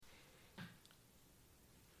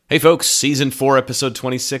Hey folks, Season 4, Episode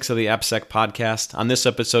 26 of the AppSec Podcast. On this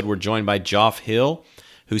episode, we're joined by Geoff Hill,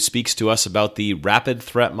 who speaks to us about the rapid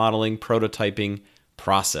threat modeling prototyping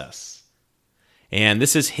process. And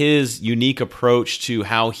this is his unique approach to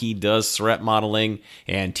how he does threat modeling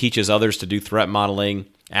and teaches others to do threat modeling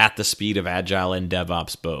at the speed of Agile and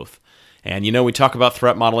DevOps both. And you know, we talk about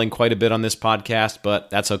threat modeling quite a bit on this podcast, but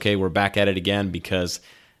that's okay. We're back at it again because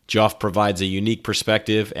Geoff provides a unique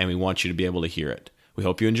perspective and we want you to be able to hear it. We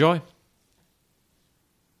hope you enjoy.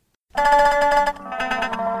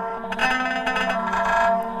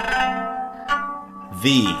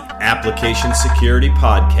 The Application Security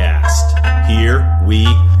Podcast. Here we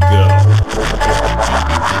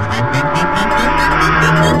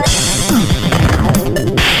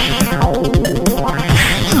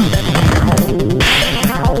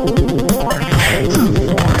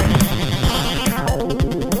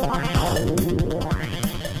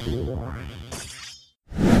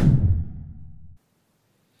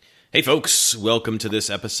Hey folks, welcome to this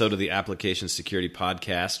episode of the Application Security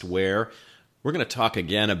Podcast, where we're going to talk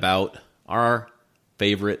again about our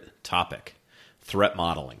favorite topic, threat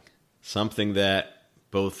modeling. Something that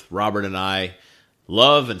both Robert and I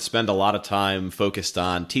love and spend a lot of time focused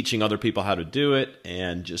on teaching other people how to do it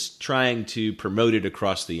and just trying to promote it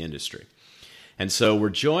across the industry. And so we're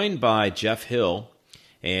joined by Geoff Hill,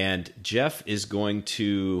 and Geoff is going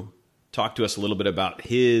to talk to us a little bit about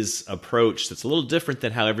his approach that's a little different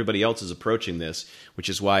than how everybody else is approaching this, which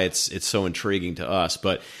is why it's so intriguing to us.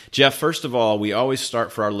 But Geoff, first of all, we always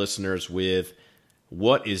start for our listeners with,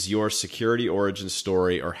 what is your security origin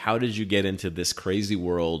story, or how did you get into this crazy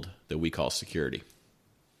world that we call security?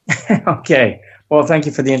 Okay. Well, thank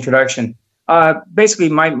you for the introduction. Basically,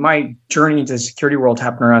 my journey into the security world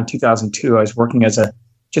happened around 2002. I was working as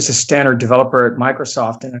just a standard developer at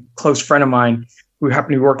Microsoft, and a close friend of mine who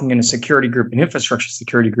happened to be working in a security group, an infrastructure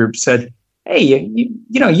security group, said, "Hey,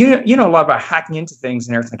 you know a lot about hacking into things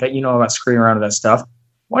and everything like that. You know about screwing around with that stuff.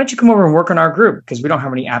 Why don't you come over and work on our group? Because we don't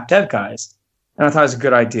have any app dev guys." And I thought it was a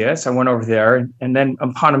good idea. So I went over there. And then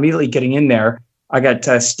upon immediately getting in there, I got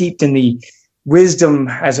steeped in the wisdom,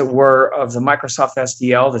 as it were, of the Microsoft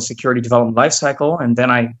SDL, the security development lifecycle. And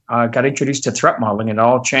then I got introduced to threat modeling, and it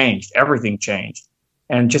all changed. Everything changed.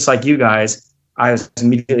 And just like you guys, I was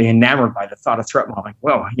immediately enamored by the thought of threat modeling.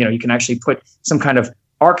 Well, you can actually put some kind of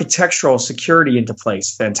architectural security into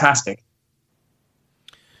place. Fantastic.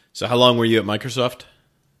 So how long were you at Microsoft?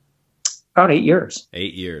 About 8 years.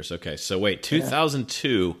 8 years. Okay. So wait,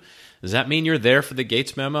 2002, does that mean you're there for the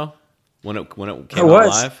Gates memo when it came out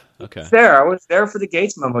live? Okay. I was there for the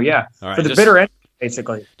Gates memo, yeah. All right, for the bitter end,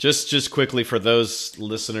 basically. Just quickly, for those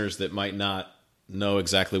listeners that might not know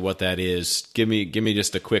exactly what that is, give me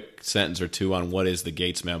just a quick sentence or two on what is the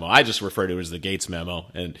Gates memo. I just refer to it as the Gates memo,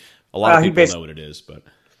 and a lot of people know what it is. But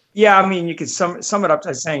yeah, I mean, you could sum it up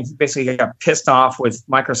by saying he basically got pissed off with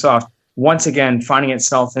Microsoft once again finding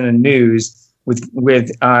itself in the news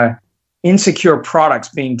with insecure products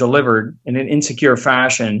being delivered in an insecure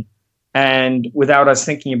fashion, and without us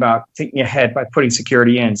thinking ahead by putting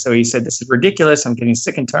security in. So he said, "This is ridiculous. I'm getting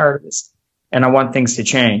sick and tired of this, and I want things to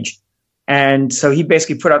change." And so he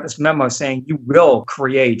basically put out this memo saying, you will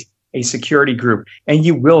create a security group and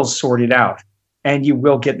you will sort it out and you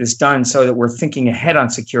will get this done so that we're thinking ahead on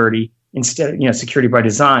security instead of, security by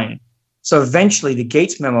design. So eventually the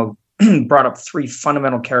Gates memo brought up three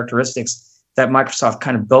fundamental characteristics that Microsoft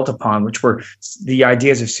kind of built upon, which were the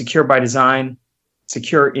ideas of secure by design,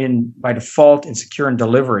 secure in by default, and secure in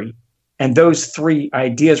delivery. And those three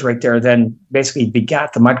ideas right there then basically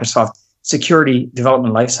begat the Microsoft security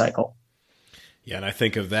development lifecycle. Yeah, and I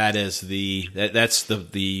think of that as that's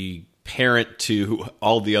the parent to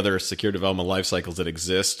all the other secure development life cycles that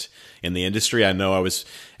exist in the industry. I know I was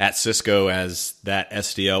at Cisco as that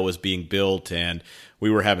SDL was being built, and we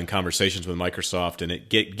were having conversations with Microsoft and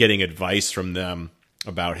getting advice from them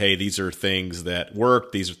about, hey, these are things that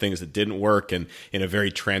work, these are things that didn't work, and in a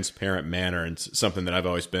very transparent manner. And something that I've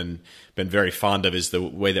always been very fond of is the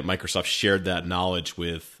way that Microsoft shared that knowledge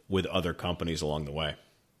with other companies along the way.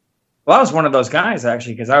 Well, I was one of those guys,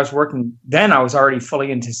 actually, because I was working then. I was already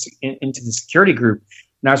fully into the security group,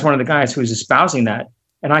 and I was one of the guys who was espousing that.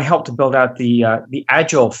 And I helped to build out the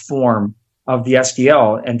Agile form of the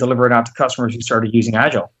SDL and deliver it out to customers who started using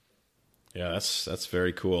Agile. Yeah, that's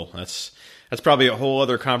very cool. That's probably a whole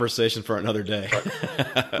other conversation for another day.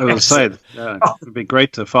 I was say, it'd be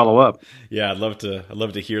great to follow up. Yeah, I'd love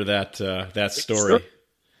to hear that story. Sure.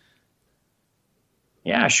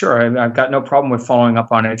 Yeah, sure. I've got no problem with following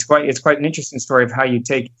up on it. It's quite an interesting story of how you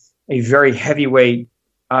take a very heavyweight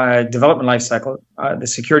development life cycle, the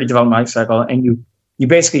security development life cycle, and you you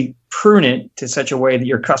basically prune it to such a way that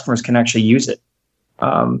your customers can actually use it.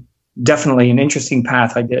 Definitely an interesting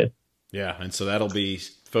path I did. Yeah, and so that'll be,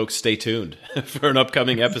 folks, stay tuned for an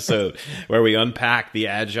upcoming episode where we unpack the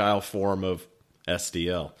agile form of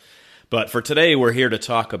SDL. But for today, we're here to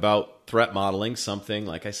talk about threat modeling, something,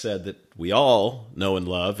 like I said, that we all know and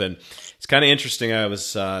love. And it's kind of interesting. I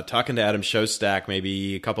was talking to Adam Shostak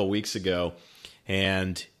maybe a couple of weeks ago,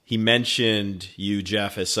 and he mentioned you,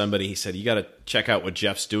 Jeff, as somebody. He said, you got to check out what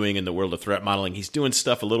Jeff's doing in the world of threat modeling. He's doing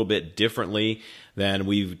stuff a little bit differently than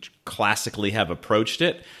we classically have approached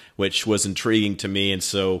it, which was intriguing to me. And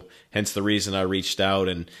so hence the reason I reached out.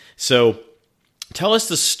 And so tell us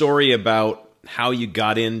the story about how you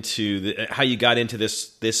got into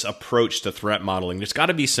this approach to threat modeling. There's got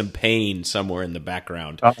to be some pain somewhere in the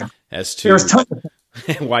background as to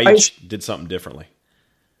why you did something differently.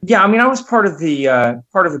 Yeah, I mean, I was part of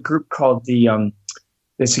the group called the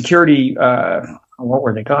security. What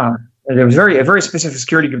were they called? There was a very specific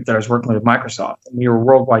security group that I was working with Microsoft, and we were a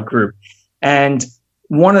worldwide group. And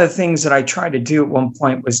one of the things that I tried to do at one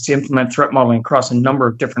point was to implement threat modeling across a number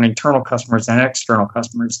of different internal customers and external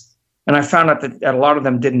customers. And I found out that a lot of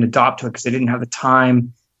them didn't adopt to it because they didn't have the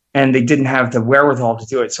time and they didn't have the wherewithal to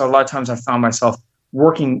do it. So a lot of times I found myself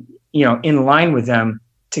working, in line with them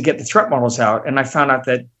to get the threat models out. And I found out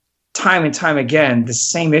that time and time again, the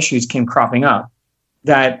same issues came cropping up,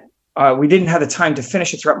 that we didn't have the time to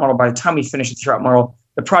finish a threat model. By the time we finished the threat model,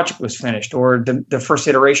 the project was finished, or the first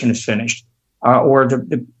iteration is finished, or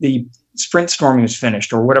the sprint storming was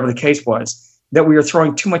finished, or whatever the case was, that we were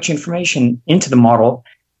throwing too much information into the model,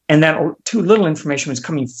 and that too little information was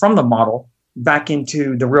coming from the model back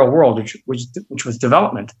into the real world, which was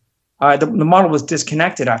development. The model was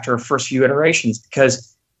disconnected after our first few iterations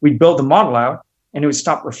because we'd build the model out and it would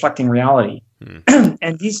stop reflecting reality.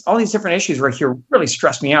 And all these different issues right here really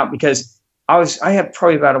stressed me out because I had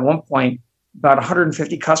probably at one point about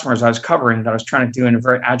 150 customers I was covering that I was trying to do in a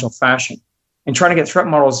very agile fashion, and trying to get threat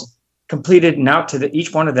models completed and out to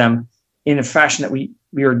each one of them in a fashion that we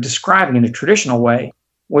were describing in the traditional way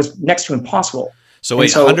was next to impossible. So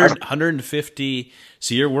wait, 150.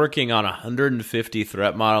 So you're working on 150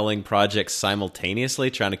 threat modeling projects simultaneously,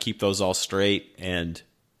 trying to keep those all straight. And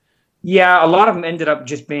yeah, a lot of them ended up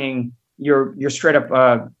just being your straight up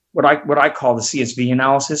what I call the CSV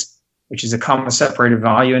analysis, which is a comma separated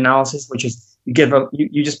value analysis, which is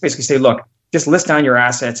you just basically say, look, just list down your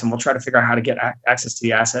assets and we'll try to figure out how to get access to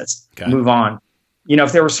the assets. Okay. Move on.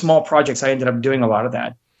 If there were small projects, I ended up doing a lot of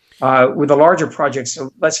that. With the larger projects,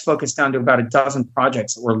 so let's focus down to about a dozen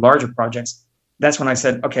projects that were larger projects. That's when I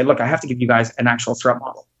said, okay, look, I have to give you guys an actual threat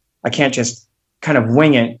model. I can't just kind of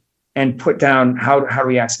wing it and put down how do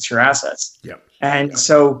we access your assets. Yep. And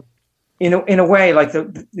so in a way, like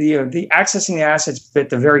the accessing the assets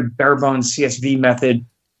bit, the very bare bones CSV method,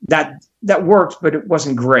 that worked, but it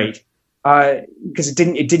wasn't great because it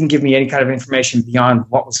didn't give me any kind of information beyond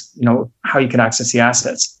what was, how you can access the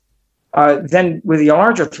assets. Then with the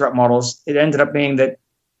larger threat models, it ended up being that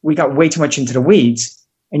we got way too much into the weeds.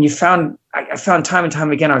 And I found time and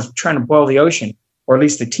time again, I was trying to boil the ocean, or at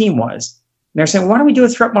least the team was. And they're saying, why don't we do a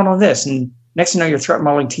threat model on this? And next thing you know, you're threat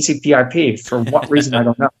modeling TCP/IP for what reason, I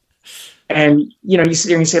don't know. And, you sit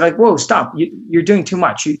there and you say like, whoa, stop, you're doing too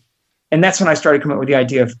much. And that's when I started coming up with the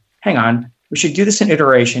idea of, hang on, we should do this in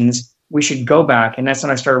iterations. We should go back. And that's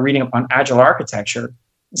when I started reading up on agile architecture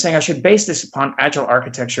and saying I should base this upon agile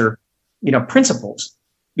architecture principles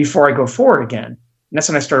before I go forward again. And that's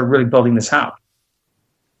when I started really building this out.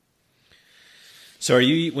 So are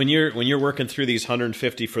you, when you're working through these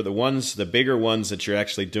 150 for the bigger ones that you're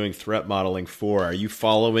actually doing threat modeling for, are you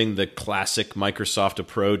following the classic Microsoft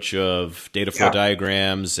approach of data flow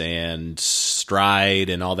diagrams and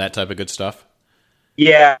Stride and all that type of good stuff?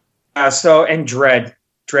 Yeah. And Dread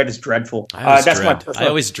is dreadful. I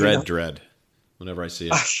always dread Dread whenever I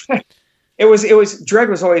see it. Dread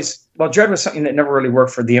was something that never really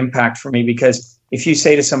worked for the impact for me, because if you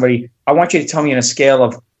say to somebody, I want you to tell me on a scale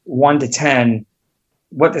of 1 to 10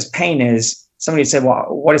 what this pain is, somebody said, well,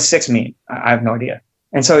 what does 6 mean? I have no idea.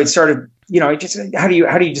 And so it started, how do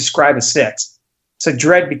you describe a 6? So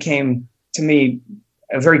Dread became, to me,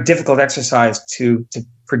 a very difficult exercise to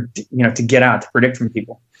get out, to predict from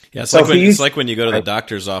people. Yeah, it's like when you go to the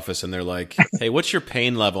doctor's office and they're like, hey, what's your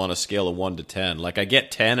pain level on a scale of 1 to 10? Like, I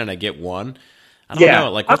get 10 and I get 1. I don't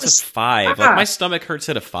know. Like, what's a 5? Like, my stomach hurts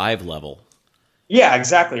at a 5 level. Yeah,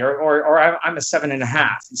 exactly. Or I'm a 7.5.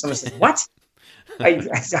 And someone says, what? I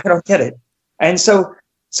don't get it. And so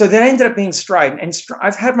that ended up being Stride. And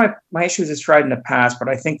I've had my issues with Stride in the past, but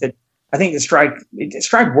I think that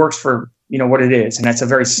Stride works for what it is, and that's a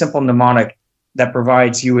very simple mnemonic that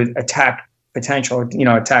provides you with attack potential,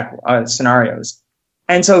 attack scenarios.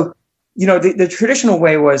 And so, the traditional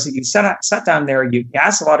way was that you sat down there, you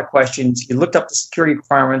asked a lot of questions, you looked up the security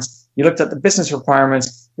requirements, you looked at the business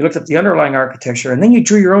requirements, you looked at the underlying architecture, and then you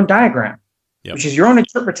drew your own diagram, which is your own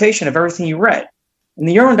interpretation of everything you read.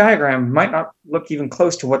 And your own diagram might not look even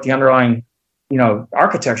close to what the underlying,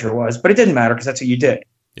 architecture was, but it didn't matter because that's what you did.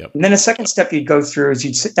 Yep. And then the second step you'd go through is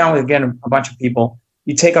you'd sit down with, again, a bunch of people,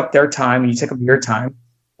 you take up their time and you take up your time,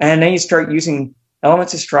 and then you start using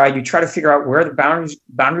elements of Stride. You try to figure out where the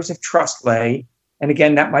boundaries of trust lay. And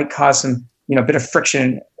again, that might cause some, bit of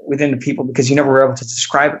friction within the people because you never were able to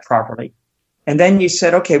describe it properly. And then you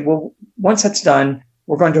said, okay, well, once that's done,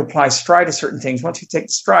 we're going to apply Stride to certain things. Once we take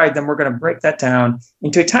the Stride, then we're going to break that down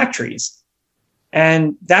into attack trees.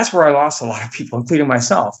 And that's where I lost a lot of people, including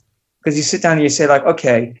myself, because you sit down and you say, like,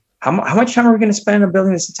 okay, how much time are we going to spend on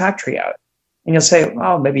building this attack tree out? And you'll say,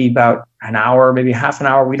 well, maybe about an hour, maybe half an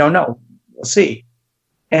hour. We don't know. We'll see.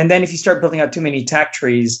 And then if you start building out too many attack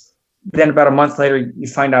trees, then about a month later, you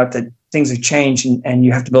find out that things have changed and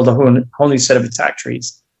you have to build a whole new set of attack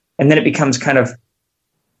trees. And then it becomes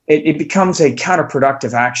it becomes a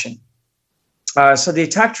counterproductive action. So the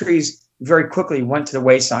attack trees very quickly went to the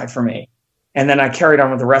wayside for me. And then I carried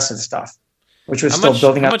on with the rest of the stuff, which was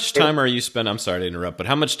building up. How much time are you spending? I'm sorry to interrupt, but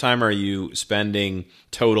how much time are you spending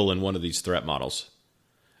total in one of these threat models?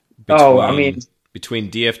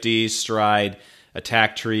 Between DFDs, Stride,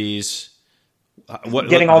 attack trees,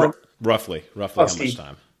 roughly how much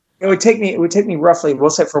time? It would take me roughly, we'll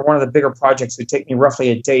say for one of the bigger projects, it would take me roughly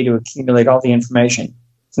a day to accumulate all the information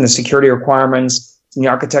from the security requirements, from the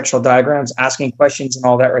architectural diagrams, asking questions and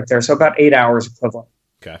all that right there. So about 8 hours equivalent.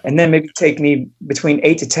 Okay. And then maybe take me between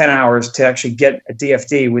 8 to 10 hours to actually get a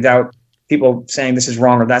DFD without people saying this is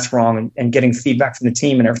wrong or that's wrong and getting feedback from the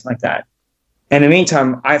team and everything like that. And in the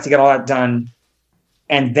meantime, I have to get all that done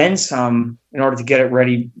and then some in order to get it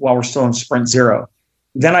ready while we're still in sprint 0.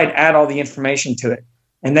 Then I'd add all the information to it.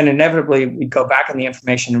 And then inevitably we'd go back on the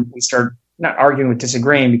information and we start not arguing with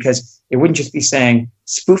disagreeing because it wouldn't just be saying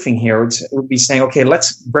spoofing here. It would be saying, okay,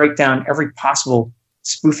 let's break down every possible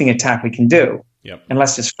spoofing attack we can do. Yep. And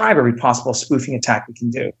let's describe every possible spoofing attack we can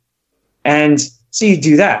do. And so you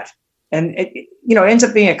do that. And it ends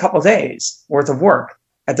up being a couple of days worth of work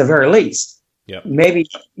at the very least. Yep. Maybe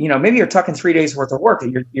you're talking 3 days worth of work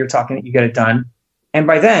that you're talking that you get it done. And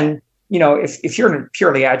by then, if you're in a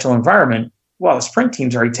purely agile environment, well, the sprint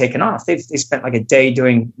team's already taken off. They spent like a day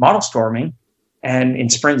doing model storming and in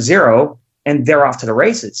sprint 0, and they're off to the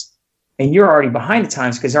races. And you're already behind the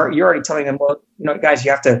times because you're already telling them, well, guys,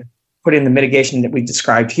 you have to put in the mitigation that we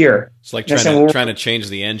described here. It's like trying to change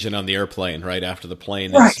the engine on the airplane right after the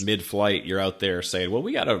plane is mid-flight. You're out there saying, well,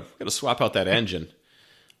 we got to swap out that engine.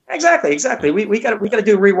 Exactly. We got to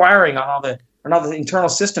do rewiring on all the internal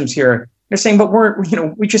systems here. They're saying, but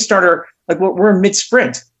we just started we're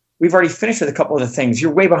mid-sprint. We've already finished with a couple of the things.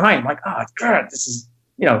 You're way behind. I'm like, oh God, this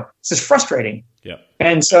is frustrating. Yeah.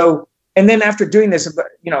 And then after doing this,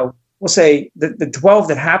 we'll say the 12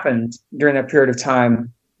 that happened during that period of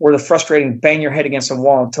time were the frustrating bang your head against a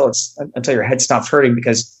wall until your head stops hurting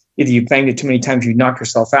because either you banged it too many times, you knock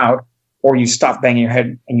yourself out, or you stop banging your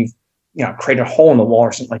head and you create a hole in the wall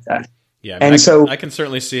or something like that. Yeah, I can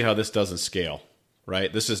certainly see how this doesn't scale,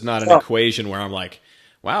 right? This is not an equation where I'm like,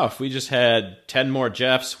 wow, if we just had 10 more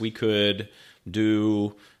Jeffs, we could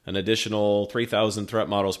do an additional 3,000 threat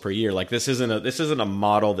models per year. Like this isn't a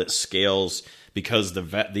model that scales because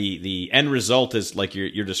the end result is like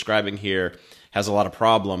you're describing here has a lot of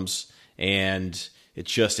problems, and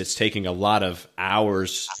it's taking a lot of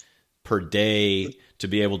hours per day to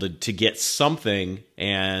be able to get something,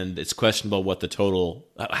 and it's questionable what the total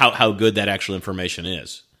how good that actual information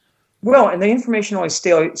is. Well, and the information only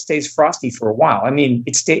stays frosty for a while. I mean,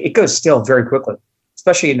 it goes stale very quickly,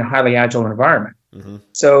 especially in a highly agile environment. Mm-hmm.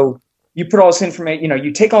 So you put all this information,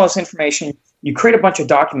 you take all this information, you create a bunch of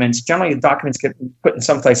documents. Generally, the documents get put in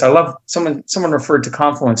some place. I love someone referred to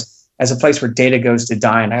Confluence as a place where data goes to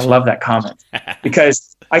die, and I love that comment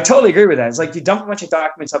because I totally agree with that. It's like you dump a bunch of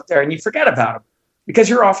documents up there and you forget about them because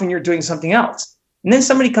you're doing something else. And then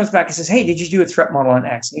somebody comes back and says, hey, did you do a threat model on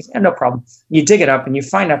X? And you say, no problem. You dig it up and you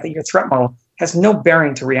find out that your threat model has no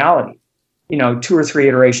bearing to reality, 2 or 3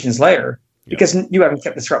 iterations later, because you haven't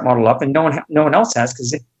kept the threat model up and no one else has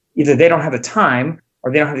because either they don't have the time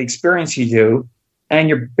or they don't have the experience you do. And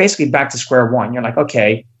you're basically back to square one. You're like,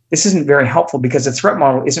 okay, this isn't very helpful because the threat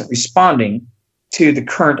model isn't responding to the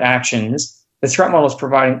current actions. The threat model is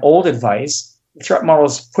providing old advice. The threat model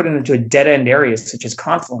is put into a dead-end area such as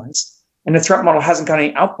Confluence. And the threat model hasn't got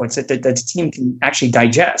any outputs that the team can actually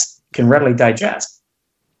can readily digest.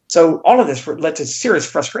 So all of this led to serious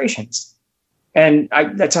frustrations.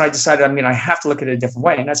 That's when I decided, I have to look at it a different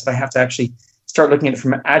way. And that's what I have to actually start looking at it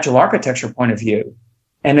from an agile architecture point of view.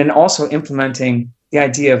 And then also implementing the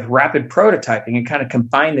idea of rapid prototyping and kind of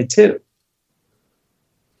combine the two.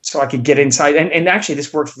 So I could get inside. And actually,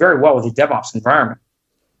 this works very well with the DevOps environment.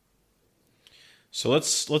 So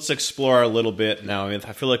let's explore a little bit now. I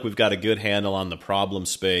feel like we've got a good handle on the problem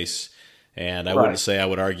space. And I wouldn't say I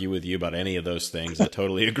would argue with you about any of those things. I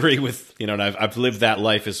totally agree with, and I've lived that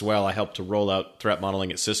life as well. I helped to roll out threat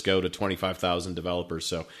modeling at Cisco to 25,000 developers.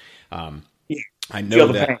 So I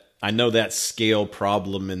know that scale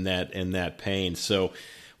problem and that pain. So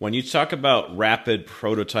when you talk about rapid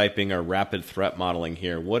prototyping or rapid threat modeling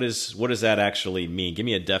here, what does that actually mean? Give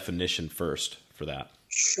me a definition first for that.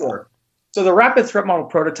 Sure. So the rapid threat model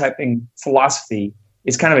prototyping philosophy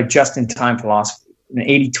is kind of a just-in-time philosophy. An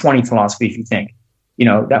 80-20 philosophy, if you think,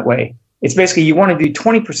 that way. It's basically you want to do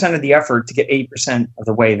 20% of the effort to get 80% of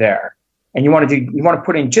the way there. And you want to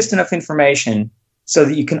put in just enough information so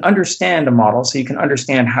that you can understand a model, so you can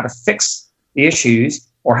understand how to fix the issues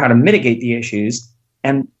or how to mitigate the issues.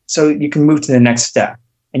 And so you can move to the next step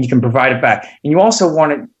and you can provide it back. And you also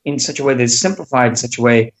want it in such a way that is simplified in such a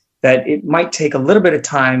way that it might take a little bit of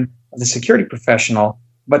time of the security professional,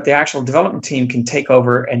 but the actual development team can take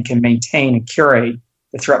over and can maintain and curate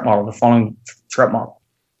the threat model, the following threat model.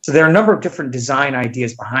 So there are a number of different design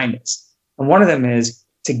ideas behind this. And one of them is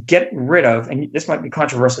to get rid of, and this might be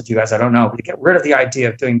controversial to you guys, I don't know, but to get rid of the idea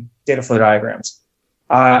of doing data flow diagrams.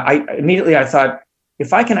 I thought,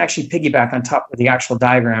 if I can actually piggyback on top of the actual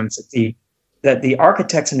diagrams that the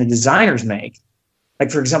architects and the designers make,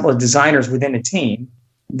 like, for example, the designers within a team,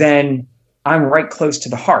 then I'm right close to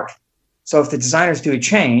the heart. So if the designers do a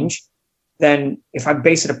change, then if I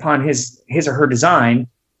base it upon his or her design,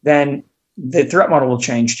 then the threat model will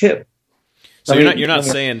change too. So you're not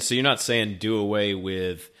saying do away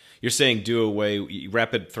with. You're saying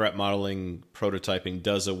rapid threat modeling prototyping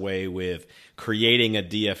does away with creating a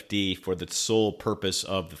DFD for the sole purpose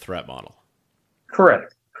of the threat model.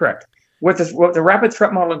 Correct. What the rapid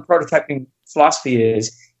threat modeling prototyping philosophy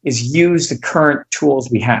is use the current tools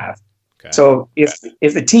we have. Okay. So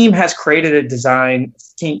if the team has created a design,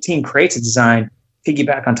 team creates a design,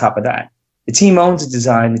 piggyback on top of that. The team owns a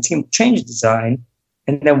design, the team changes design,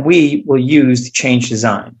 and then we will use the change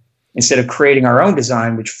design instead of creating our own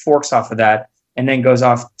design, which forks off of that and then goes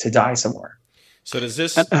off to die somewhere. So does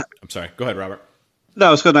this... I'm sorry. Go ahead, Robert. No,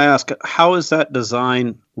 I was going to ask, how is that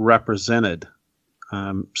design represented?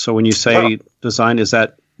 So when you say design, is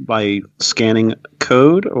that by scanning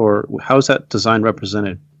code, or how is that design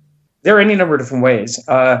represented? There are any number of different ways.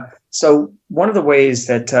 So one of the ways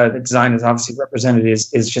that the design is obviously represented is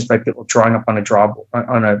just by people drawing up on a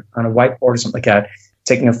whiteboard or something like that,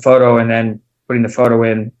 taking a photo and then putting the photo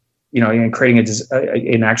in, and creating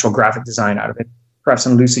an actual graphic design out of it, perhaps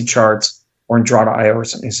in Lucid Charts or in Draw.io or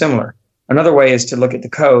something similar. Another way is to look at the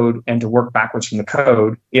code and to work backwards from the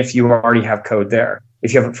code if you already have code there.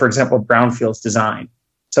 If you have, for example, Brownfield's design.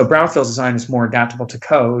 So Brownfield's design is more adaptable to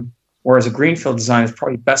code, whereas a greenfield design is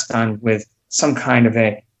probably best done with some kind of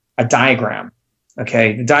a diagram.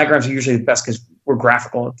 Okay, the diagrams are usually the best because we're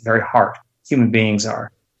graphical at the very heart. Human beings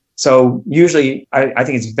are. So usually, I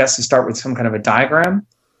think it's best to start with some kind of a diagram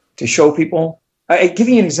to show people. I'll give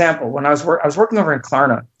you an example. When I was working over in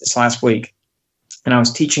Klarna this last week, and I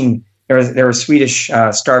was teaching. They're a Swedish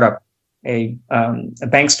startup, a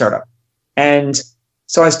bank startup, and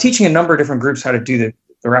so I was teaching a number of different groups how to do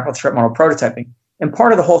the rapid threat model prototyping. And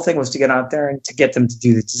part of the whole thing was to get out there and to get them to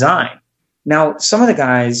do the design. Now, some of the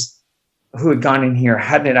guys who had gone in here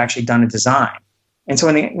hadn't actually done a design. And so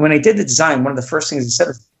when they did the design, one of the first things they said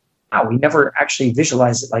was, wow, we never actually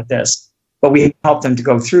visualized it like this. But we helped them to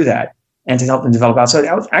go through that and to help them develop out. So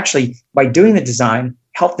that was actually, by doing the design,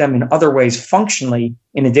 helped them in other ways functionally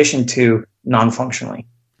in addition to non-functionally.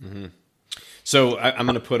 Mm-hmm. So I'm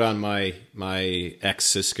going to put on my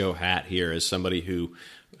ex-Cisco hat here as somebody who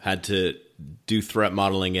had to do threat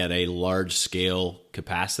modeling at a large scale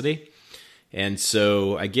capacity. And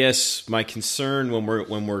so I guess my concern when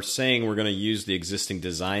we're saying we're going to use the existing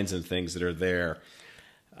designs and things that are there,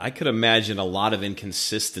 I could imagine a lot of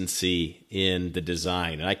inconsistency in the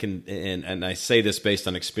design. And I say this based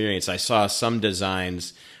on experience. I saw some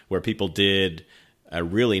designs where people did a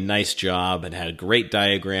really nice job and had great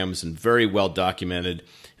diagrams and very well documented.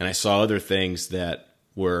 And I saw other things that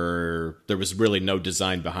there was really no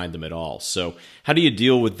design behind them at all. So how do you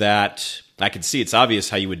deal with that? I can see it's obvious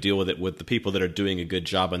how you would deal with it with the people that are doing a good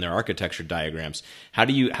job on their architecture diagrams. How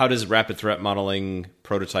does rapid threat modeling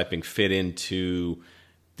prototyping fit into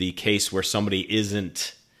the case where somebody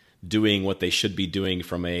isn't doing what they should be doing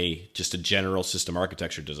from just a general system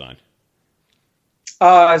architecture design?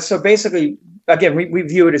 So basically, again, we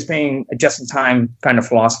view it as being a just-in-time kind of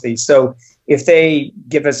philosophy. So if they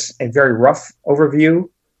give us a very rough overview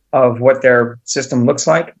of what their system looks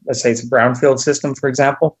like, let's say it's a brownfield system, for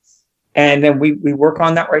example, and then we work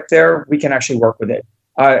on that right there, we can actually work with it.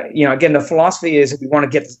 Again, the philosophy is we want to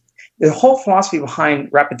get the whole philosophy behind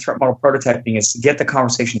rapid threat model prototyping is to get the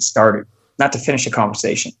conversation started, not to finish a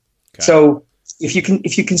conversation. Okay. So if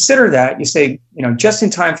you consider that, you say,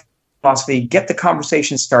 just-in-time philosophy, get the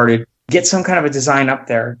conversation started, get some kind of a design up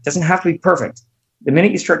there. It doesn't have to be perfect. The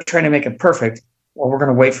minute you start trying to make it perfect, well, we're going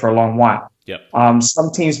to wait for a long while. Yep.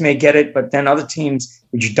 Some teams may get it, but then other teams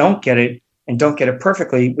which don't get it and don't get it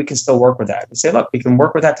perfectly, we can still work with that. We say, look, we can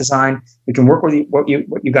work with that design. We can work with what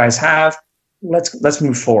you guys have. Let's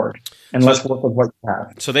move forward and let's work with what you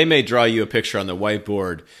have. So they may draw you a picture on the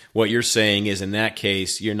whiteboard. What you're saying is, in that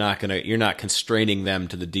case, you're not constraining them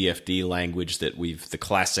to the DFD language the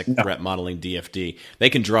classic threat modeling DFD. They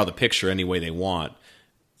can draw the picture any way they want.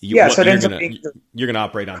 You're going to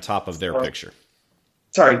operate on top of their picture.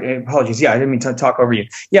 Sorry, apologies. Yeah, I didn't mean to talk over you.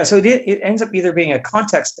 Yeah, so it ends up either being a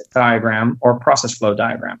context diagram or a process flow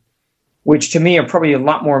diagram, which to me are probably a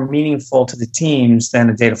lot more meaningful to the teams than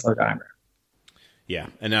a data flow diagram. Yeah,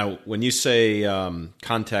 and now when you say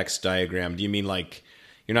context diagram, do you mean like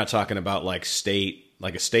you're not talking about like a state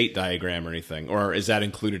diagram or anything, or is that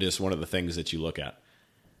included as one of the things that you look at?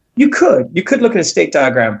 You could look at a state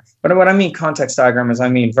diagram, but what I mean context diagram is I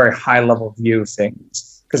mean very high level view of things.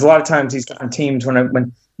 Because a lot of times these kind of teams,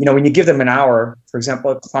 when you give them an hour, for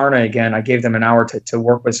example, at Klarna again, I gave them an hour to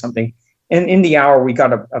work with something. And in the hour, we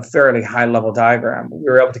got a fairly high level diagram. We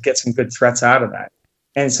were able to get some good threats out of that.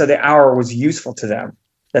 And so the hour was useful to them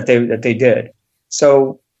that they did.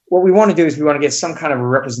 So what we want to do is we want to get some kind of a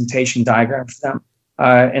representation diagram for them.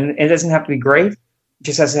 And it doesn't have to be great. It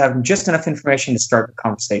just has to have just enough information to start the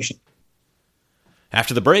conversation.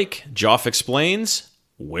 After the break, Joff explains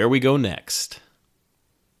where we go next.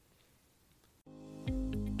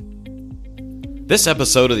 This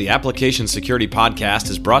episode of the Application Security Podcast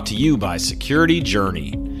is brought to you by Security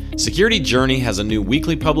Journey. Security Journey has a new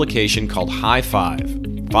weekly publication called High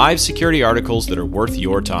Five, 5 security articles that are worth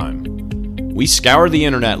your time. We scour the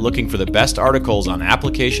internet looking for the best articles on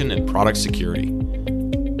application and product security.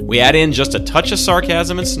 We add in just a touch of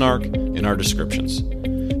sarcasm and snark in our descriptions.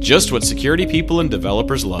 Just what security people and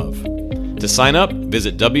developers love. To sign up,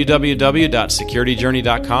 visit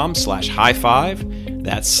www.securityjourney.com/high5.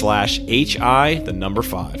 That's /HI, the number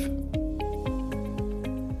 5.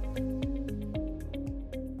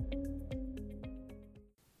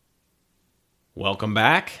 Welcome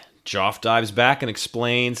back. Joff dives back and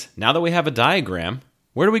explains, now that we have a diagram,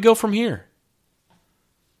 where do we go from here?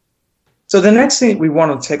 So the next thing we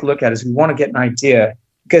want to take a look at is we want to get an idea,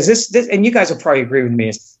 because this and you guys will probably agree with me,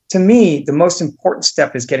 is to me, the most important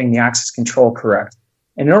step is getting the access control correct.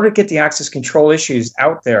 And in order to get the access control issues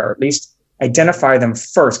out there, or at least identify them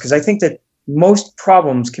first, because I think that most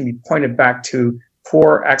problems can be pointed back to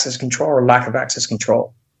poor access control or lack of access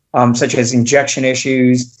control, such as injection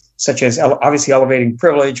issues, such as obviously elevating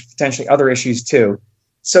privilege, potentially other issues too.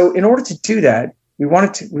 So in order to do that, I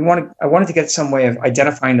wanted to get some way of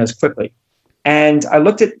identifying those quickly. And I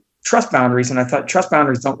looked at trust boundaries, and I thought trust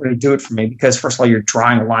boundaries don't really do it for me, because first of all, you're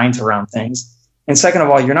drawing lines around things. And second of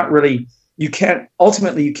all, you can't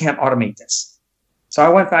automate this. So I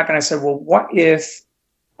went back and I said, well, what if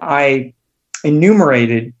I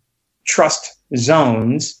enumerated trust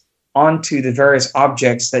zones onto the various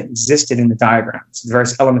objects that existed in the diagrams, the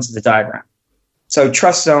various elements of the diagram? So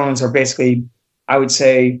trust zones are basically, I would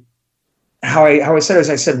say, how I said it is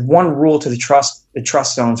I said one rule to the trust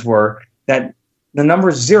zones were that the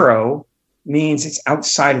number 0 means it's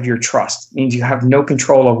outside of your trust, means you have no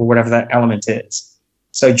control over whatever that element is.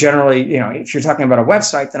 So generally, if you're talking about a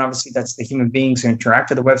website, then obviously that's the human beings who interact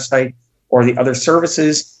with the website or the other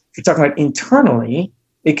services. If you're talking about internally,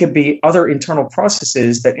 it could be other internal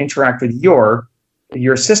processes that interact with your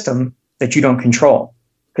system that you don't control.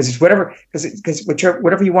 Because whatever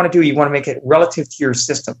you want to do, you want to make it relative to your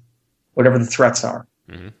system, whatever the threats are.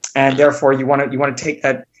 Mm-hmm. And therefore, you want to take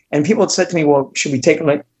that. And people had said to me, "Well, should we take a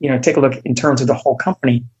look in terms of the whole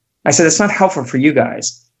company?" I said, "It's not helpful for you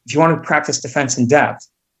guys. If you want to practice defense in depth,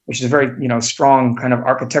 which is a very strong kind of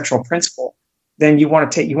architectural principle, then you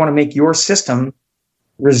want to make your system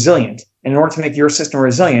resilient. And in order to make your system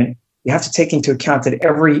resilient, you have to take into account that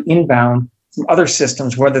every inbound from other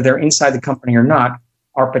systems, whether they're inside the company or not,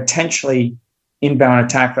 are potentially inbound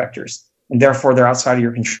attack vectors, and therefore they're outside of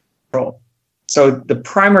your control. So the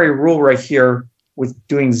primary rule right here with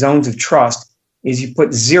doing zones of trust is you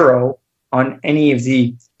put 0 on any of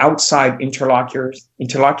the outside interlocutors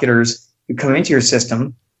who come into your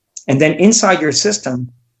system. And then inside your system,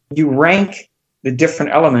 you rank the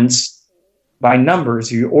different elements by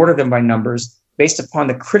numbers. You order them by numbers based upon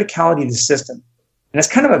the criticality of the system. And that's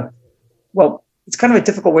kind of it's kind of a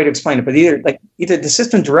difficult way to explain it, but either the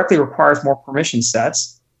system directly requires more permission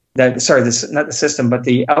sets, not the system, but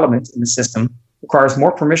the element in the system requires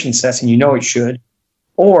more permission sets, and you know it should,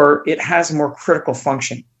 or it has a more critical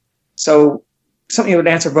function. So something that would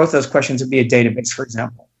answer both those questions would be a database, for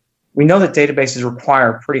example. We know that databases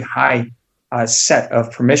require a pretty high set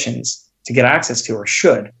of permissions to get access to, or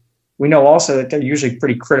should. We know also that they're usually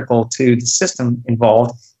pretty critical to the system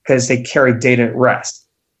involved because they carry data at rest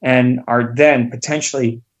and are then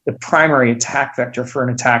potentially the primary attack vector for an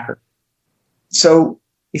attacker. So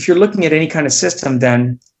if you're looking at any kind of system,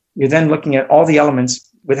 then you're then looking at all the elements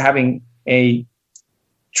with having a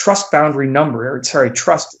trust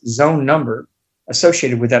zone number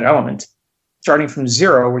associated with that element, starting from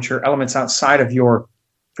 0, which are elements outside of your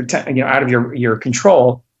your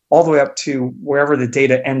control, all the way up to wherever the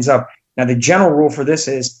data ends up. Now, the general rule for this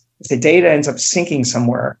is if the data ends up syncing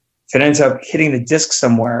somewhere, if it ends up hitting the disk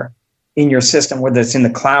somewhere in your system, whether it's in the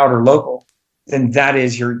cloud or local, then that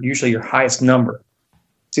is usually your highest number.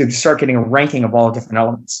 So you start getting a ranking of all the different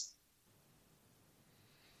elements.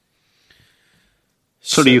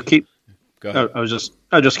 So do you keep? Go ahead. I was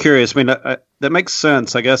just curious. I mean, that makes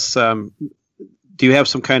sense, I guess. Do you have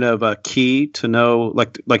some kind of a key to know,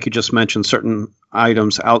 like you just mentioned, certain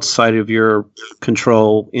items outside of your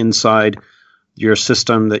control, inside your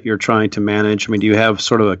system that you're trying to manage? I mean, do you have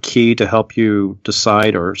sort of a key to help you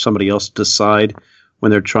decide, or somebody else decide,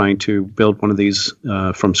 when they're trying to build one of these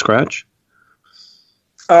from scratch?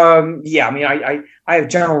 Yeah, I mean, I have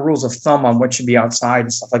general rules of thumb on what should be outside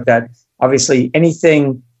and stuff like that. Obviously,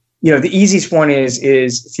 anything, the easiest one is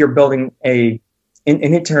if you're building an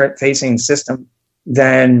internet-facing system,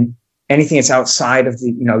 then anything that's outside of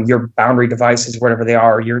the, your boundary devices, whatever they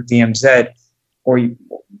are, your DMZ or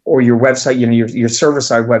your website, your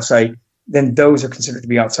server-side website, then those are considered to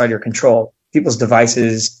be outside your control. People's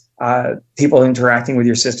devices, people interacting with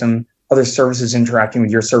your system, other services interacting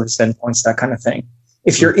with your service endpoints, that kind of thing.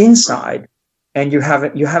 If you're inside and you have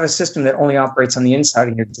a system that only operates on the inside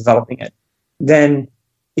and you're developing it, then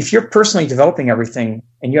if you're personally developing everything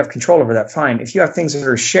and you have control over that, fine. If you have things that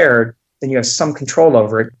are shared, then you have some control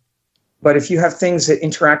over it. But if you have things that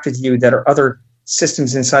interact with you that are other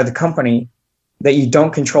systems inside the company that you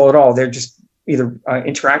don't control at all, they're just either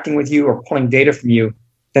interacting with you or pulling data from you,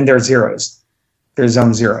 then they're zeros. They're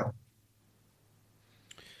zone 0.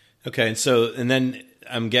 Okay, and then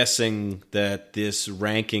I'm guessing that this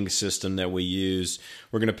ranking system that we use,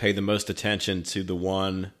 we're going to pay the most attention to the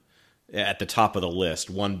one at the top of the list,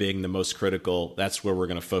 one being the most critical. That's where we're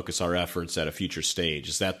going to focus our efforts at a future stage.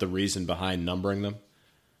 Is that the reason behind numbering them?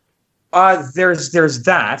 There's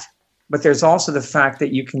that, but there's also the fact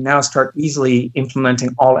that you can now start easily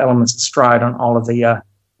implementing all elements of Stride on all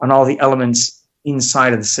the elements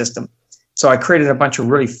inside of the system. So I created a bunch of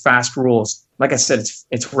really fast rules. Like I said,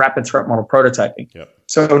 it's rapid threat model prototyping. Yep.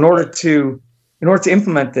 So in order to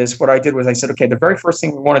implement this, what I did was I said, okay, the very first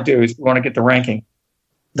thing we want to do is we want to get the ranking.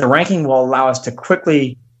 The ranking will allow us to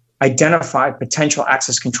quickly identify potential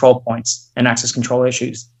access control points and access control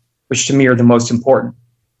issues, which to me are the most important.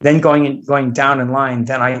 Then going down in line,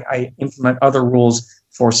 then I implement other rules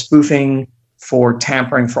for spoofing, for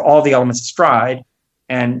tampering, for all the elements of Stride,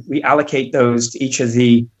 and we allocate those to each of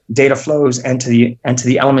the data flows and to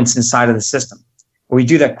the elements inside of the system. We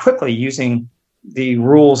do that quickly using the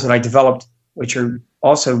rules that I developed, which are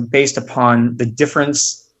also based upon the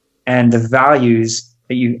difference and the values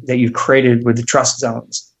that you've created with the trust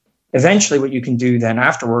zones. Eventually, what you can do then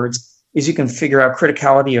afterwards is you can figure out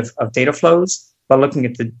criticality of data flows by looking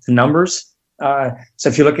at the numbers. So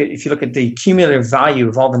if you look at the cumulative value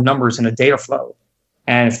of all the numbers in a data flow,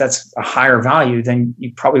 and if that's a higher value, then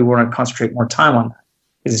you probably want to concentrate more time on that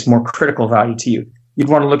because it's more critical value to you. You'd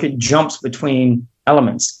want to look at jumps between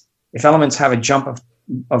elements. If elements have a jump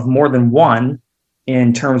of more than 1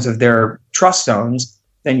 in terms of their trust zones,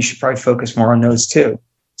 then you should probably focus more on those too.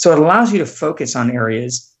 So it allows you to focus on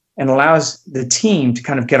areas and allows the team to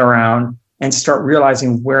kind of get around and start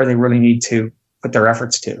realizing where they really need to put their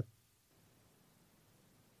efforts to.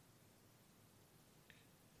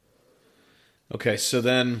 Okay, so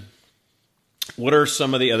then what are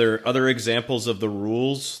some of the other examples of the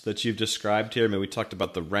rules that you've described here? I mean, we talked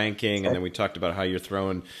about the ranking, and then we talked about how you're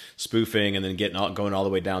throwing spoofing and then going all the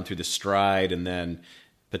way down through the Stride, and then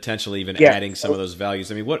potentially even adding some of those values.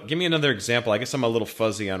 I mean, give me another example. I guess I'm a little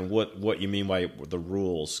fuzzy on what you mean by the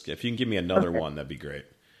rules. If you can give me another one, that'd be great.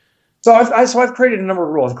 So I've created a number of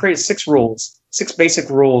rules. I've created 6 basic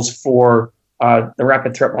rules for the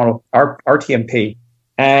Rapid Threat Model, RTMP.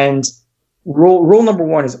 And rule number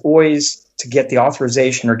 1 is always to get the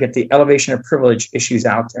authorization or get the elevation of privilege issues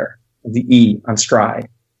out there, the E on Stride.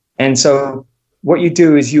 And so what you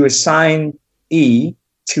do is you assign E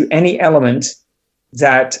to any element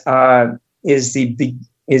that is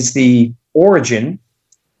the origin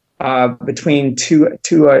between two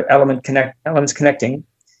elements connecting.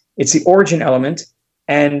 It's the origin element,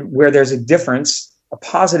 and where there's a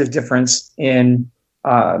positive difference in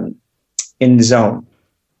the zone.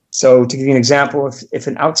 So to give you an example, if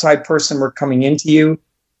an outside person were coming into you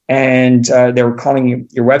and they were calling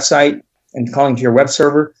your website and calling to your web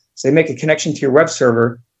server, so they make a connection to your web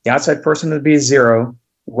server, the outside person would be a 0,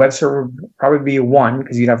 the web server would probably be a 1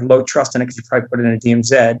 because you'd have low trust in it because you probably put it in a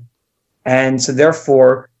DMZ. And so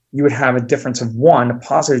therefore, you would have a difference of 1, a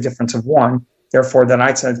positive difference of 1. Therefore, that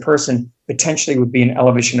outside person potentially would be an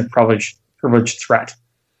elevation of privilege threat.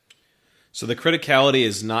 So the criticality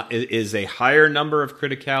is a higher number of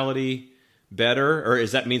criticality better, or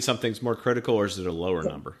does that mean something's more critical, or is it a lower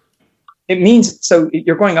number? It means, so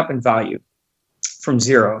you're going up in value from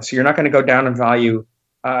 0. So you're not going to go down in value.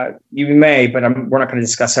 You may, but we're not going to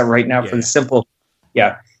discuss that right now for the simple.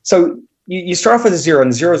 Yeah. So you start off with a 0,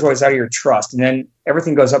 and the 0 is always out of your trust, and then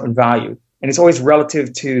everything goes up in value. And it's always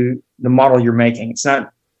relative to the model you're making. It's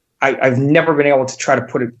not, I've never been able to try to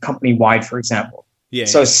put it company-wide, for example.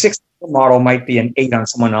 So a 6 model might be an 8 on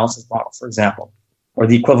someone else's model, for example, or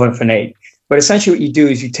the equivalent of an 8. But essentially what you do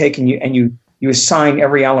is you take and you assign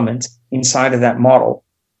every element inside of that model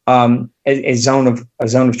a zone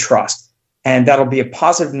of trust. And that'll be a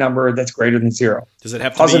positive number that's greater than 0. Does it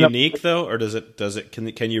have to be unique though, or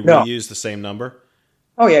can you reuse the same number?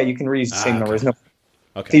 Oh yeah, you can reuse the same numbers. No.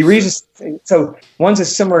 Okay. So ones with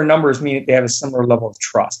similar numbers mean they have a similar level of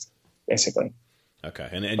trust, basically. Okay,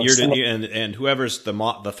 and whoever's the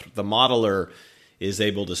modeler is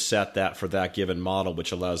able to set that for that given model,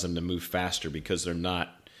 which allows them to move faster because they're not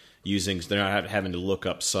having to look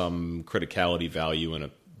up some criticality value in a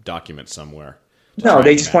document somewhere. No,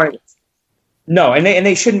 they just want. No, and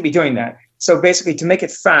they shouldn't be doing that. So basically, to make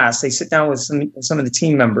it fast, they sit down with some of the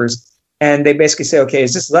team members. And they basically say, okay,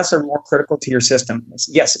 is this less or more critical to your system?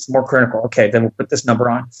 Yes, it's more critical. Okay, then we'll put this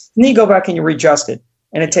number on. And then you go back and you readjust it.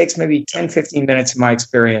 And it takes maybe 10, 15 minutes in my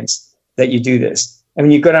experience that you do this. And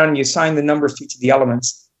when you go down and you assign the numbers to each of the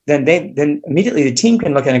elements, then immediately the team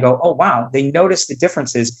can look at it and go, oh, wow, they notice the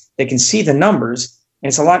differences. They can see the numbers. And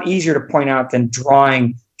it's a lot easier to point out than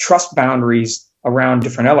drawing trust boundaries around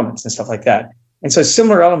different elements and stuff like that. And so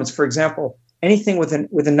similar elements, for example, anything with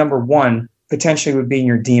a number 1 potentially would be in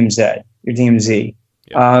your DMZ, your DMZ.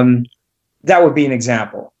 Yep. That would be an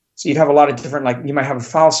example. So you'd have a lot of different, like you might have a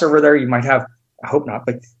file server there. You might have, I hope not,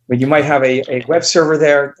 but you might have a web server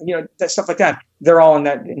there. That stuff like that. They're all in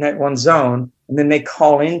that one zone, and then they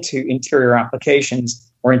call into interior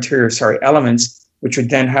applications or elements, which would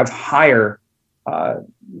then have higher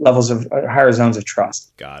levels of higher zones of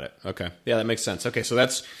trust. Got it. Okay, yeah, that makes sense. Okay, so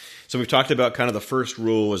we've talked about kind of the first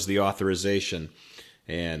rule was the authorization.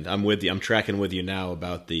 And I'm with you. I'm tracking with you now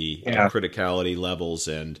about the criticality levels,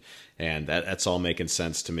 and that's all making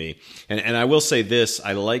sense to me. And I will say this: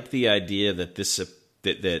 I like the idea that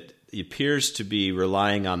that appears to be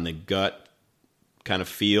relying on the gut kind of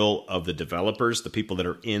feel of the developers, the people that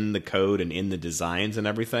are in the code and in the designs and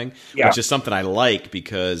everything, which is something I like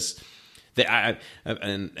because. I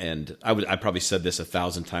probably said this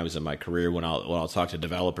 1,000 times in my career when I'll talk to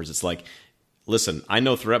developers. It's like, listen, I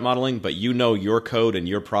know threat modeling, but you know your code and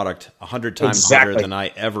your product 100 times better than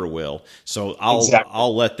I ever will. So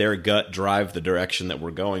I'll let their gut drive the direction that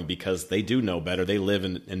we're going because they do know better. They live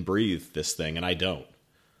and breathe this thing, and I don't.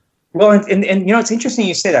 Well, and it's interesting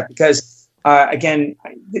you say that because, again,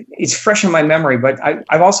 it's fresh in my memory, but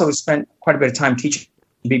I've also spent quite a bit of time teaching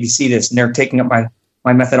BBC this, and they're taking up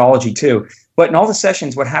my methodology too. But in all the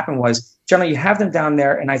sessions, what happened was generally you have them down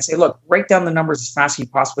there, and I'd say, look, write down the numbers as fast as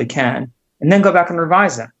you possibly can, and then go back and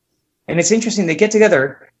revise them. And it's interesting. They get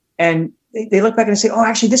together and they look back and they say, oh,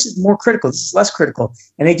 actually, this is more critical. This is less critical.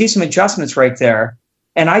 And they do some adjustments right there.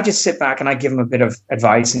 And I just sit back and I give them a bit of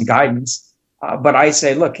advice and guidance. But I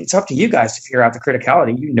say, look, it's up to you guys to figure out the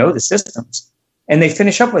criticality. You know the systems. And they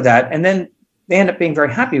finish up with that. And then they end up being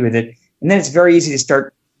very happy with it. And then it's very easy to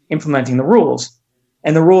start implementing the rules.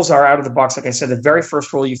 And the rules are out of the box. Like I said, the very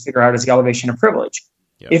first rule you figure out is the elevation of privilege.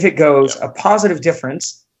 Yep. If it goes a positive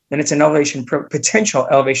difference, then it's an potential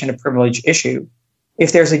elevation of privilege issue.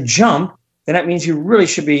 If there's a jump, then that means you really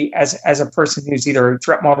should be, as a person who's either a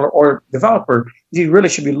threat modeler or developer, you really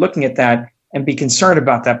should be looking at that and be concerned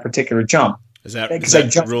about that particular jump. Is that because I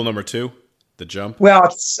jumped. rule number 2? The jump? Well,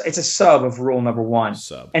 it's a sub of rule number 1.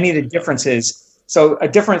 Any of the differences. So a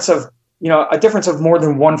difference of more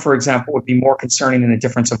than 1, for example, would be more concerning than a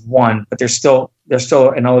difference of 1, but there's still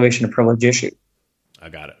an elevation of privilege issue. I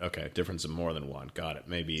got it. Okay, difference of more than 1. Got it.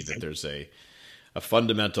 Maybe that there's a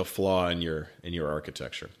fundamental flaw in your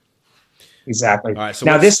architecture. Exactly. All right. So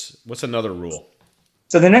now what's another rule?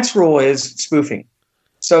 So the next rule is spoofing.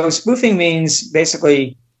 So spoofing means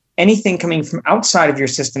basically anything coming from outside of your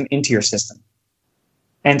system into your system.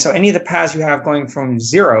 And so any of the paths you have going from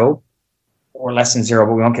 0 or less than 0,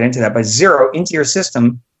 but we won't get into that, but 0 into your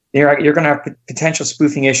system, you're going to have potential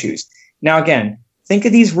spoofing issues. Now, again, think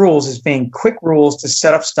of these rules as being quick rules to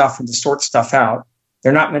set up stuff and to sort stuff out.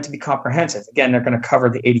 They're not meant to be comprehensive. Again, they're going to cover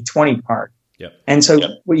the 80-20 part. Yep. And so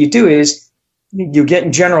what you do is you get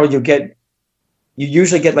in general, you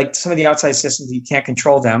usually get like some of the outside systems, you can't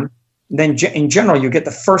control them. And then in general, you get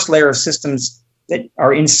the first layer of systems that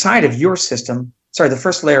are inside of your system. Sorry, the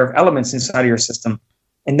first layer of elements inside of your system,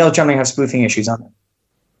 and they'll generally have spoofing issues on them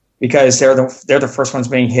because they're the first ones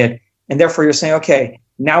being hit. And therefore, you're saying, okay,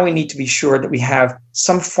 now we need to be sure that we have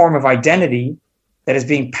some form of identity that is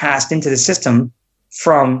being passed into the system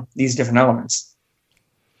from these different elements.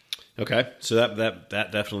 Okay, so that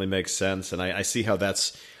definitely makes sense, and I see how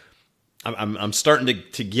that's. I'm starting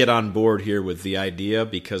to get on board here with the idea,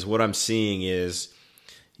 because what I'm seeing is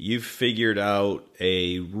you've figured out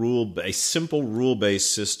a simple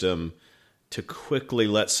rule-based system to quickly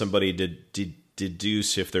let somebody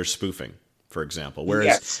deduce if they're spoofing, for example.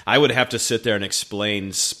 Whereas I would have to sit there and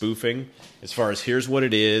explain spoofing as far as here's what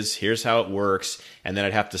it is, here's how it works, and then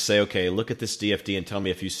I'd have to say, okay, look at this DFD and tell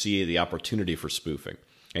me if you see the opportunity for spoofing.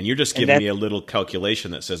 And you're just giving me a little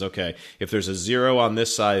calculation that says, okay, if there's a 0 on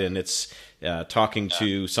this side and it's talking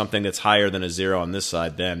to something that's higher than a 0 on this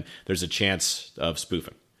side, then there's a chance of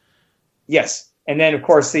spoofing. Yes. And then, of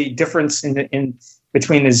course, the difference in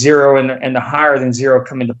between the 0 and the higher than 0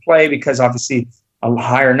 come into play, because obviously a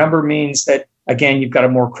higher number means that, again, you've got a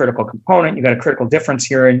more critical component, you've got a critical difference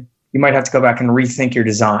here, and you might have to go back and rethink your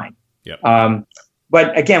design. Yep.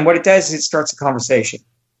 But again, what it does is it starts a conversation.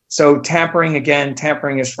 So tampering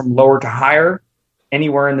is from lower to higher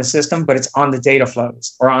anywhere in the system, but it's on the data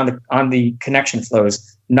flows or on the connection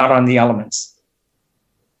flows, not on the elements.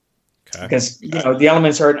 Okay. Because the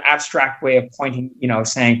elements are an abstract way of pointing,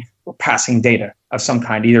 saying we're passing data of some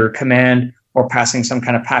kind, either a command or passing some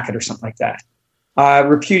kind of packet or something like that.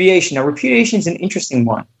 Repudiation. Now, repudiation is an interesting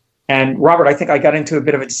one. And Robert, I think I got into a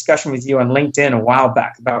bit of a discussion with you on LinkedIn a while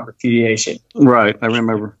back about repudiation. Right, I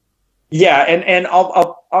remember. Yeah, and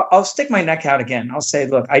I'll stick my neck out again. I'll say,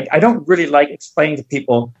 look, I don't really like explaining to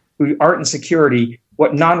people who aren't in security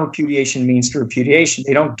what non-repudiation means to repudiation.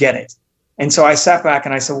 They don't get it. And so I sat back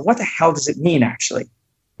and I said, well, what the hell does it mean, actually? I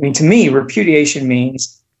mean, to me, repudiation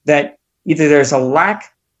means that either there's a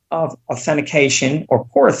lack of authentication or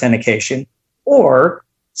poor authentication, or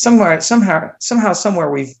somewhere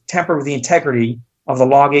we've tampered with the integrity of the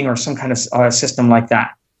logging or some kind of system like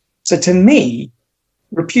that. So to me,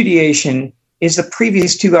 repudiation is the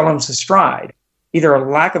previous two elements of STRIDE, either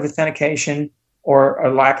a lack of authentication or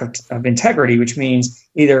a lack of integrity, which means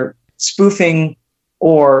either spoofing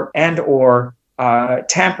or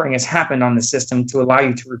tampering has happened on the system to allow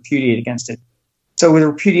you to repudiate against it. So with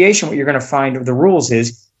repudiation, what you're going to find of the rules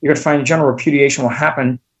is you're going to find general repudiation will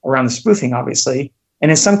happen around the spoofing, obviously,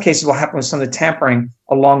 and in some cases will happen with some of the tampering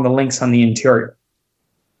along the links on the interior.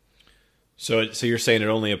 So you're saying it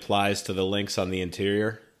only applies to the links on the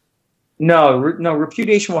interior? No,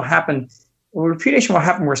 repudiation will happen. Well, repudiation will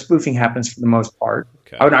happen where spoofing happens for the most part.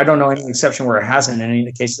 Okay. I don't know any exception where it hasn't in any of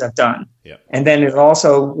the cases I've done. Yeah. And then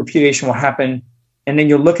repudiation will happen, and then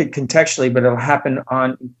you'll look at contextually, but it'll happen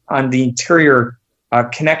on the interior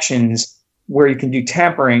connections where you can do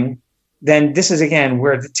tampering. Then this is, again,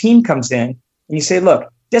 where the team comes in, and you say,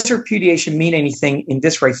 look, does repudiation mean anything in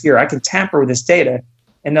this right here? I can tamper with this data.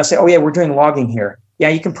 And they'll say, oh, yeah, we're doing logging here. Yeah,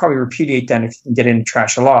 you can probably repudiate that if you can get in and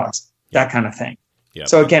trash the logs, that kind of thing. Yep.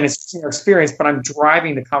 So again, it's your experience, but I'm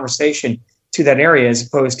driving the conversation to that area as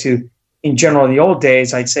opposed to, in general, in the old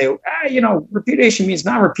days, I'd say, repudiation means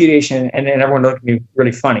non-repudiation, and then everyone looked at me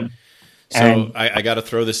really funny. So I got to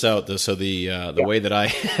throw this out, though. So the way that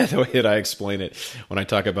I explain it when I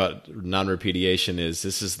talk about non-repudiation is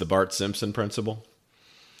this is the Bart Simpson principle.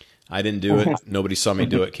 I didn't do it. Nobody saw me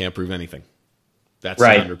do it. Can't prove anything. That's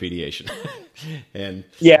right. Non-repudiation. And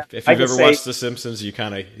if you've ever watched The Simpsons, you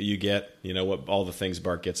get, what all the things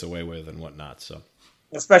Bart gets away with and whatnot. So,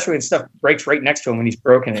 especially when stuff breaks right next to him when he's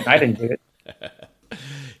broken it. I didn't do it.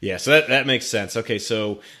 Yeah, so that makes sense. Okay,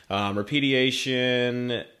 so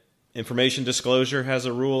repudiation, information disclosure has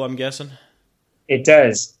a rule, I'm guessing? It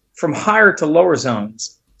does, from higher to lower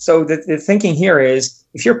zones. So the thinking here is,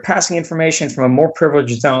 if you're passing information from a more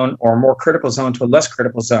privileged zone or a more critical zone to a less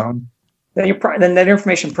critical zone, then then that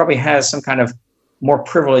information probably has some kind of more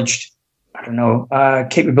privileged,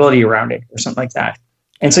 capability around it or something like that.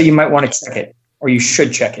 And so you might want to check it, or you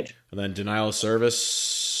should check it. And then denial of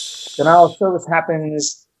service. Denial of service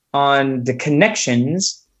happens on the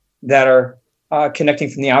connections that are connecting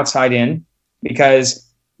from the outside in, because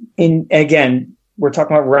again, we're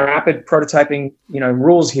talking about rapid prototyping,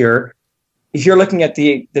 rules here. If you're looking at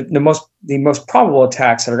the most probable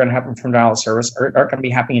attacks that are going to happen from denial of service aren't going to be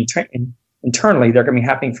happening internally. They're going to be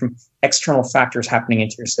happening from external factors happening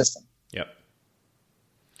into your system. Yep.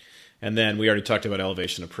 And then we already talked about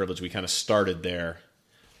elevation of privilege. We kind of started there.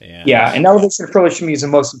 And elevation of privilege to me is the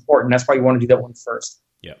most important. That's why you want to do that one first.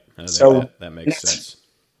 Yep. So that makes sense.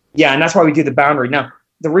 Yeah, and that's why we do the boundary. Now,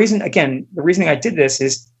 the reason I did this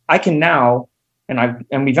is I can now,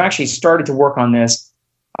 and we've actually started to work on this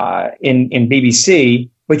in BBC,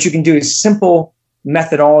 but you can do a simple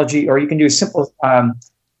methodology, or you can do a simple,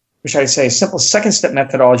 simple second step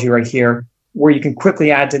methodology right here, where you can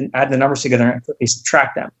quickly add the numbers together and quickly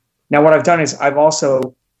subtract them. Now, what I've done is I've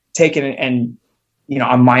also taken and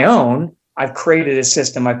on my own, I've created a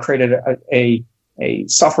system. I've created a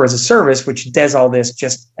software as a service which does all this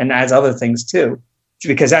and adds other things too,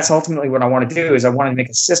 because that's ultimately what I want to do. Is I want to make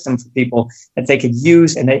a system for people that they could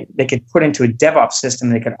use and they could put into a DevOps system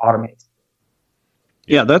they could automate.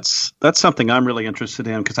 Yeah, that's something I'm really interested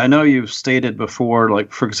in, because I know you've stated before,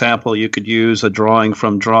 like, for example, you could use a drawing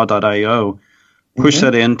from draw.io, push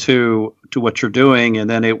that into what you're doing, and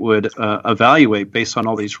then it would evaluate based on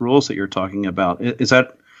all these rules that you're talking about. Is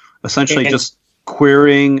that essentially just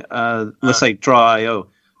querying, let's say draw.io,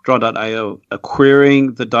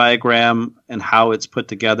 querying the diagram and how it's put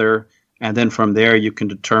together, and then from there you can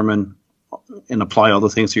determine and apply all the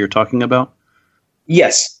things that you're talking about?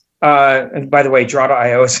 Yes. And by the way,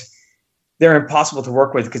 draw.io they're impossible to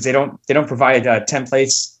work with, because they don't provide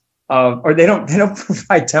templates or they don't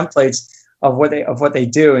provide templates of what they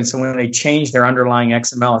do, and so when they change their underlying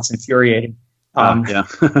XML, it's infuriating. Yeah.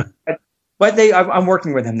 But I'm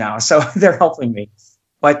working with them now, so they're helping me.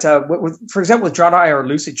 But for example, with draw.io or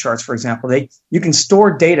Lucidcharts, for example, you can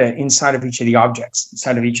store data inside of each of the objects,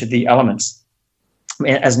 inside of each of the elements,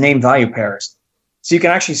 as name value pairs. So you can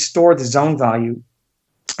actually store the zone value,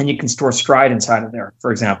 and you can store stride inside of there, for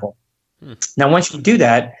example. Now, once you do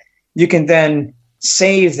that, you can then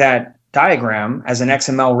save that diagram as an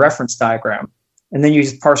XML reference diagram, and then you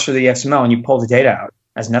just parse through the XML and you pull the data out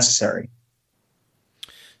as necessary.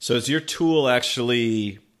 So is your tool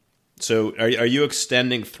actually? So are you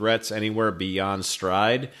extending threats anywhere beyond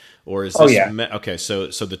stride, or is this? Oh, yeah. Okay, so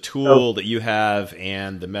the tool that you have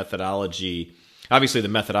and the methodology, obviously the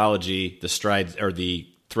methodology, the stride or the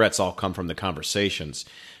threats all come from the conversations.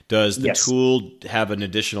 Does the tool have an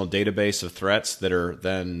additional database of threats that are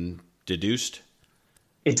then deduced?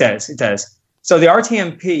 It does. So the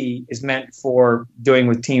RTMP is meant for doing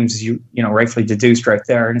with teams, as you rightfully deduced right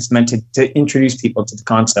there, and it's meant to introduce people to the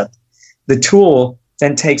concept. The tool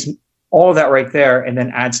then takes all of that right there and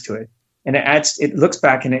then adds to it. And it looks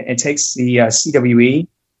back and it takes the CWE,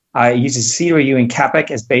 it uses CWE and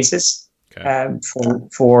CAPEC as basis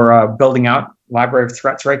for building out library of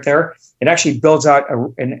threats right there. It actually builds out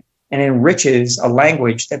and enriches a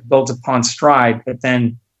language that builds upon stride, but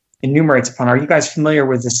then enumerates upon. Are you guys familiar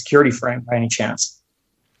with the security frame by any chance?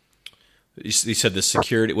 You said the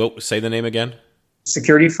security. Well, say the name again.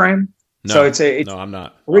 Security frame. No, so no, I'm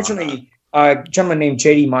not. Originally, a gentleman named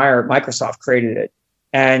J.D. Meyer at Microsoft created it,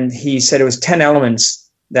 and he said it was 10 elements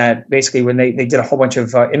that basically, when they did a whole bunch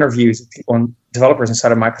of interviews with people and developers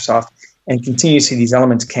inside of Microsoft, and continuously these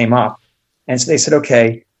elements came up, and so they said,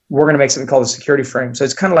 okay, we're going to make something called a security frame. So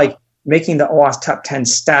it's kind of like making the OWASP Top 10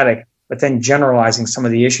 static, but then generalizing some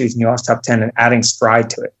of the issues in the OWASP Top 10 and adding stride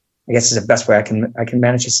to it. I guess is the best way I can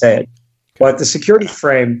manage to say it. But the security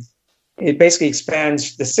frame, it basically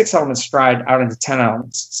expands the 6-element stride out into 10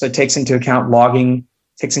 elements. So it takes into account logging,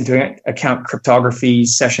 takes into account cryptography,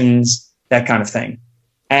 sessions, that kind of thing.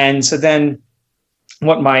 And so then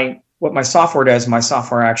what my software does, my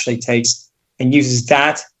software actually takes and uses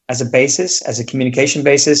that as a basis, as a communication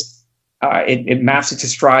basis. It maps it to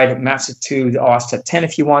stride, it maps it to the OWASP Top 10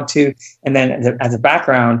 if you want to, and then as a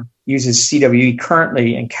background uses CWE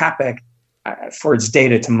currently and CAPEC for its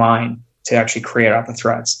data to mine to actually create out the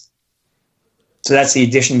threats. So that's the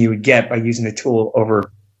addition you would get by using the tool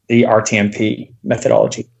over the RTMP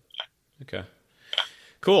methodology. Okay.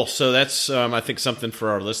 Cool. So that's, I think, something for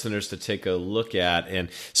our listeners to take a look at. And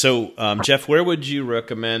so, Jeff, where would you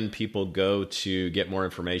recommend people go to get more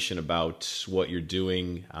information about what you're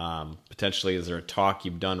doing? Potentially, is there a talk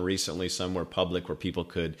you've done recently somewhere public where people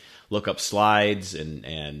could look up slides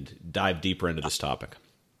and dive deeper into this topic?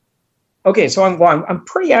 Okay, so I'm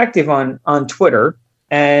pretty active on Twitter,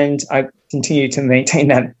 and I continue to maintain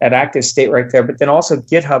that active state right there. But then also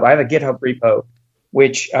GitHub, I have a GitHub repo,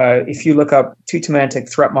 which if you look up Two-Semantic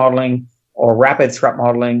Threat Modeling or Rapid Threat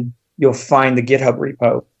Modeling, you'll find the GitHub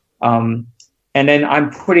repo. And then I'm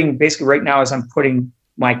putting, basically right now I'm putting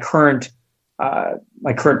my current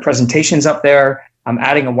presentations up there. I'm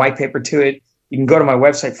adding a white paper to it. You can go to my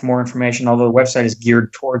website for more information, although the website is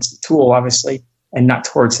geared towards the tool, obviously, and not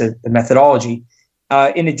towards the methodology.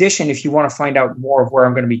 In addition, if you want to find out more of where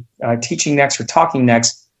I'm going to be teaching next or talking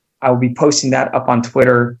next, I will be posting that up on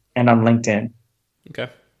Twitter and on LinkedIn. Okay.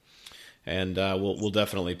 And we'll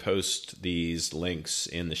definitely post these links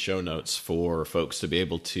in the show notes for folks to be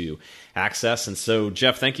able to access. And so,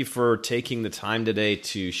 Jeff, thank you for taking the time today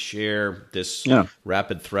to share this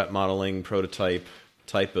rapid threat modeling prototype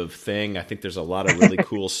type of thing. I think there's a lot of really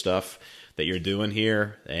cool stuff that you're doing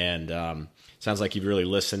here. And sounds like you've really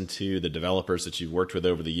listened to the developers that you've worked with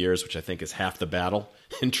over the years, which I think is half the battle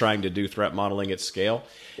in trying to do threat modeling at scale.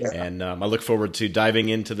 Yeah. And I look forward to diving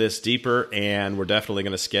into this deeper, and we're definitely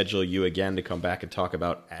going to schedule you again to come back and talk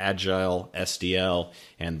about Agile SDL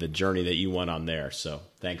and the journey that you went on there. So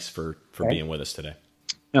thanks for being with us today.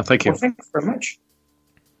 Yeah, thank you. Well, thanks very much.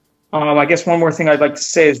 I guess one more thing I'd like to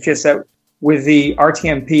say is just that with the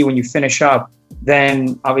RTMP, when you finish up,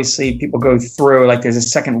 then obviously people go through, like there's a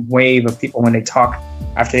second wave of people when they talk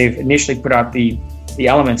after they've initially put out the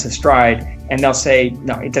elements of Stride, and they'll say,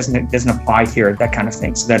 no, it doesn't apply here, that kind of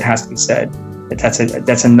thing. So that has to be said.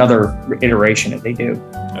 That's another iteration that they do.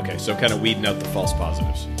 Okay, so kind of weeding out the false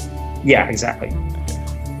positives. Yeah, exactly. Okay.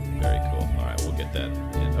 Very cool. All right, we'll get that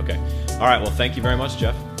in. Okay. All right, well, thank you very much,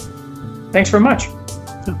 Jeff. Thanks very much.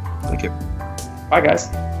 Thank you. Bye, guys.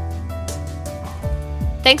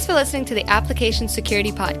 Thanks for listening to the Application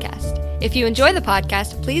Security Podcast. If you enjoy the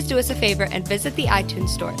podcast, please do us a favor and visit the iTunes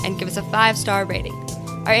store and give us a 5-star rating.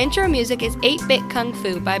 Our intro music is 8-Bit Kung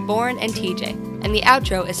Fu by Born and TJ, and the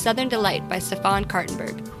outro is Southern Delight by Stefan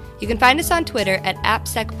Kartenberg. You can find us on Twitter at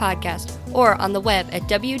AppSecPodcast or on the web at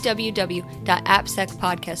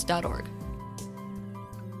www.appsecpodcast.org.